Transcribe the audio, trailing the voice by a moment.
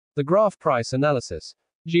The graph price analysis.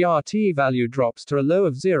 GRT value drops to a low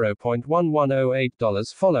of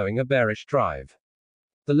 $0.1108 following a bearish drive.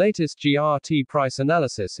 The latest GRT price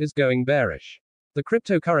analysis is going bearish. The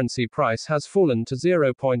cryptocurrency price has fallen to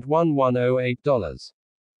 $0.1108.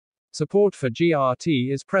 Support for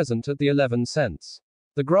GRT is present at the 11 cents.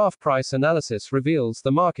 The graph price analysis reveals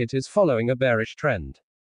the market is following a bearish trend.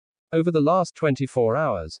 Over the last 24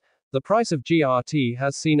 hours, the price of GRT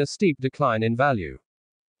has seen a steep decline in value.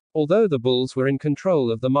 Although the bulls were in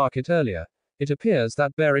control of the market earlier, it appears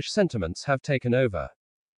that bearish sentiments have taken over.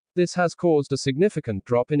 This has caused a significant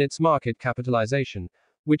drop in its market capitalization,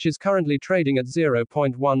 which is currently trading at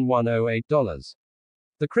 $0.1108.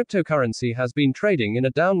 The cryptocurrency has been trading in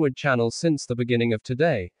a downward channel since the beginning of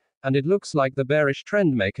today, and it looks like the bearish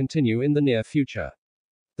trend may continue in the near future.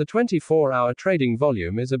 The 24-hour trading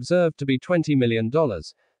volume is observed to be $20 million,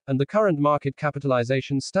 and the current market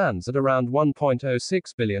capitalization stands at around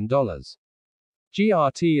 $1.06 billion.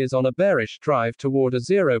 GRT is on a bearish drive toward a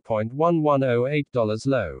 $0.1108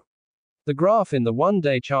 low. The graph in the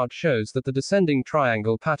one-day chart shows that the descending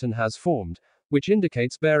triangle pattern has formed, which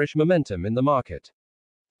indicates bearish momentum in the market.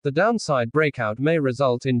 The downside breakout may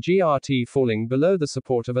result in GRT falling below the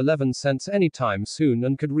support of 11 cents anytime soon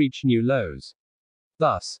and could reach new lows.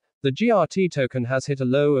 Thus, the GRT token has hit a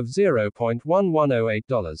low of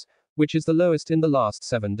 $0.1108, which is the lowest in the last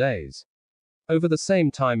 7 days. Over the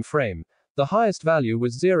same time frame, the highest value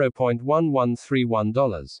was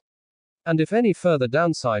 $0.1131. And if any further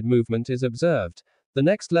downside movement is observed, the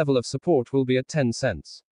next level of support will be at 10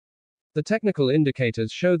 cents. The technical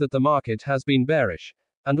indicators show that the market has been bearish,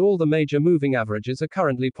 and all the major moving averages are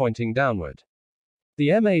currently pointing downward. The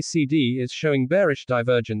MACD is showing bearish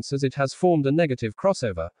divergence as it has formed a negative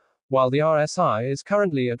crossover, while the RSI is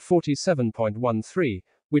currently at 47.13,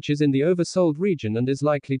 which is in the oversold region and is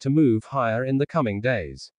likely to move higher in the coming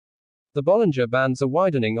days. The Bollinger Bands are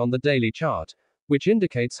widening on the daily chart, which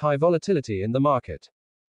indicates high volatility in the market.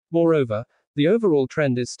 Moreover, the overall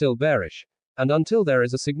trend is still bearish, and until there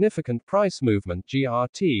is a significant price movement,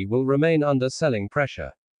 GRT will remain under selling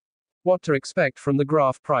pressure. What to expect from the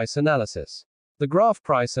graph price analysis? The graph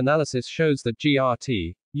price analysis shows that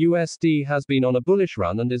GRT USD has been on a bullish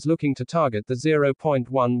run and is looking to target the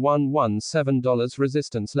 $0.1117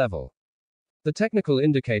 resistance level. The technical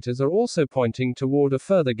indicators are also pointing toward a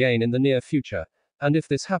further gain in the near future, and if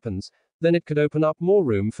this happens, then it could open up more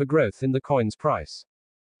room for growth in the coin's price.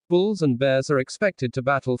 Bulls and bears are expected to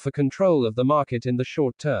battle for control of the market in the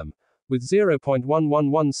short term, with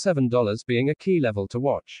 $0.1117 being a key level to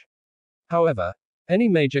watch. However, any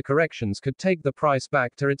major corrections could take the price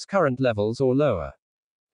back to its current levels or lower.